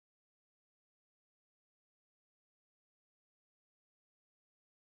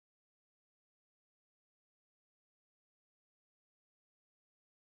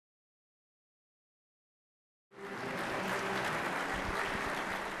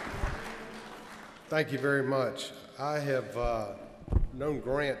Thank you very much. I have known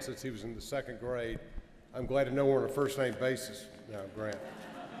Grant since he was in the second grade. I'm glad to know we're on a first-name basis now, Grant.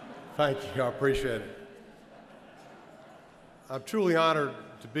 Thank you, I appreciate it. I'm truly honored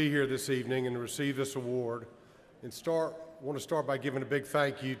to be here this evening and to receive this award. And want to start by giving a big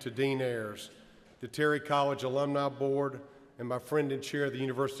thank you to Dean Ayers, the Terry College Alumni Board, and my friend and chair of the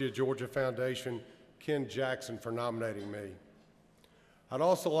University of Georgia Foundation, Ken Jackson, for nominating me. I'd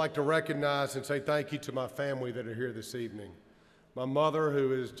also like to recognize and say thank you to my family that are here this evening. My mother,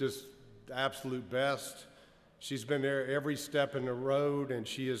 who is just the absolute best. She's been there every step in the road, and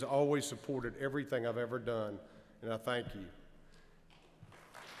she has always supported everything I've ever done, and I thank you.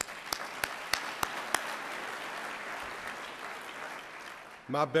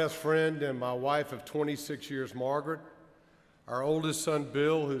 My best friend and my wife of 26 years, Margaret. Our oldest son,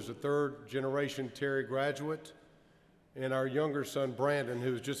 Bill, who's a third-generation Terry graduate, and our younger son, Brandon,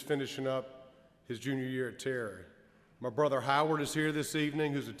 who's just finishing up his junior year at Terry. My brother Howard is here this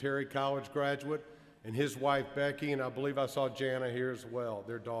evening, who's a Terry College graduate, and his wife, Becky, and I believe I saw Jana here as well,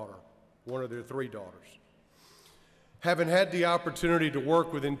 their daughter, one of their three daughters. Having had the opportunity to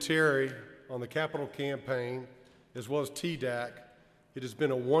work within Terry on the capital campaign, as well as TDAC, it has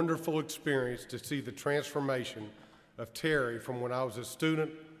been a wonderful experience to see the transformation of Terry from when I was a student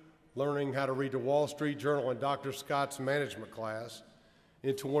learning how to read the Wall Street Journal in Dr. Scott's management class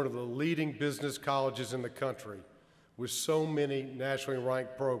into one of the leading business colleges in the country with so many nationally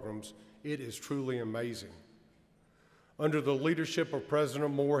ranked programs. It is truly amazing. Under the leadership of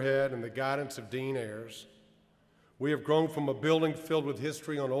President Moorhead and the guidance of Dean Ayers, we have grown from a building filled with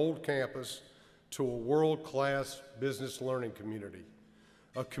history on Old Campus to a world-class business learning community.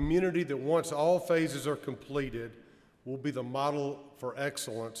 A community that once all phases are completed will be the model for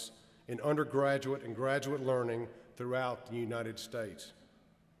excellence in undergraduate and graduate learning throughout the United States.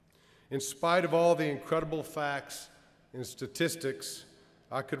 In spite of all the incredible facts and statistics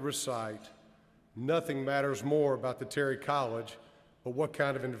I could recite, nothing matters more about the Terry College but what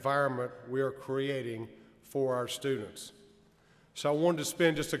kind of environment we are creating for our students. So I wanted to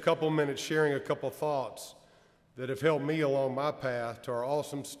spend just a couple minutes sharing a couple thoughts that have helped me along my path to our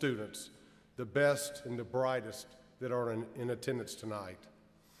awesome students, the best and the brightest that are in attendance tonight.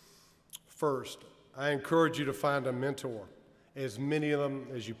 First, I encourage you to find a mentor, as many of them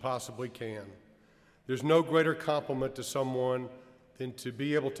as you possibly can. There's no greater compliment to someone than to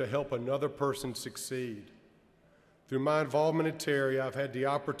be able to help another person succeed. Through my involvement at Terry, I've had the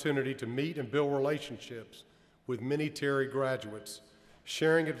opportunity to meet and build relationships with many Terry graduates,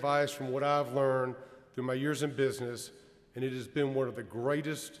 sharing advice from what I've learned through my years in business, and it has been one of the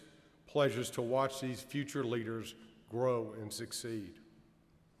greatest pleasures to watch these future leaders grow and succeed.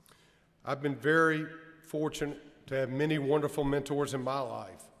 I've been very fortunate to have many wonderful mentors in my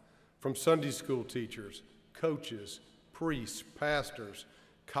life, from Sunday school teachers, coaches, priests, pastors,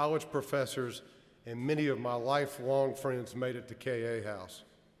 college professors, and many of my lifelong friends made it to KA House.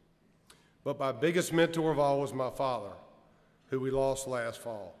 But my biggest mentor of all was my father, who we lost last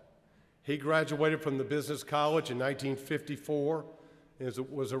fall. He graduated from the Business College in 1954 and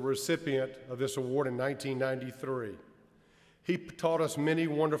was a recipient of this award in 1993. He taught us many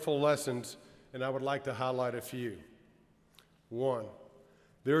wonderful lessons, and I would like to highlight a few. One,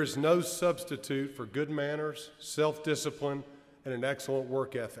 there is no substitute for good manners, self-discipline, and an excellent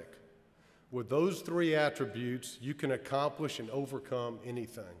work ethic. With those three attributes, you can accomplish and overcome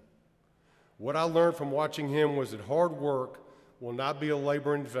anything. What I learned from watching him was that hard work will not be a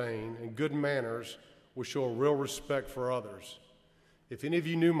labor in vain, and good manners will show a real respect for others. If any of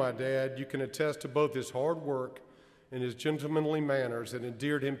you knew my dad, you can attest to both his hard work and his gentlemanly manners that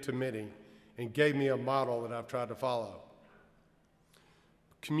endeared him to many and gave me a model that I've tried to follow.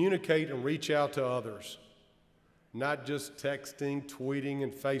 Communicate and reach out to others, not just texting, tweeting,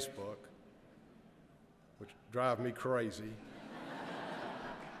 and Facebook, which drive me crazy.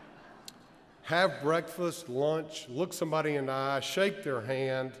 Have breakfast, lunch, look somebody in the eye, shake their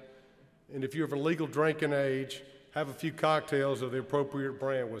hand, and if you're of a legal drinking age, have a few cocktails of the appropriate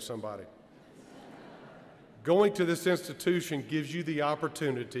brand with somebody. Going to this institution gives you the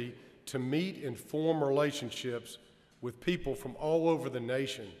opportunity to meet and form relationships with people from all over the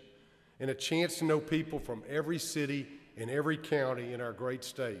nation and a chance to know people from every city and every county in our great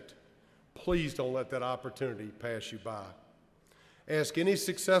state. Please don't let that opportunity pass you by. Ask any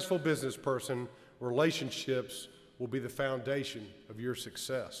successful business person, relationships will be the foundation of your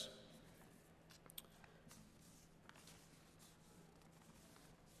success.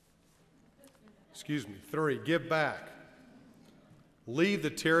 Three, give back. Leave the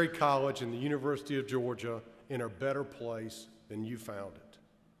Terry College and the University of Georgia in a better place than you found it.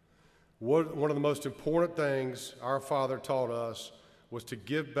 One of the most important things our father taught us was to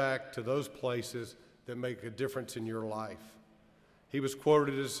give back to those places that make a difference in your life. He was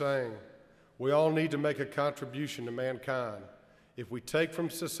quoted as saying, "We all need to make a contribution to mankind. If we take from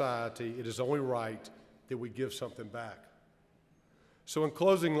society, it is only right that we give something back." So in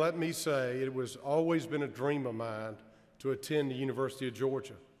closing, let me say it has always been a dream of mine to attend the University of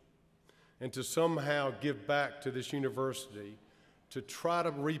Georgia and to somehow give back to this university, to try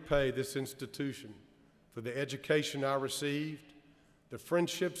to repay this institution for the education I received, the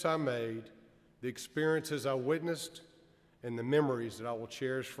friendships I made, the experiences I witnessed, and the memories that I will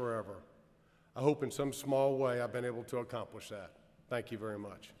cherish forever. I hope in some small way I've been able to accomplish that. Thank you very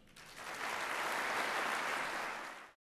much.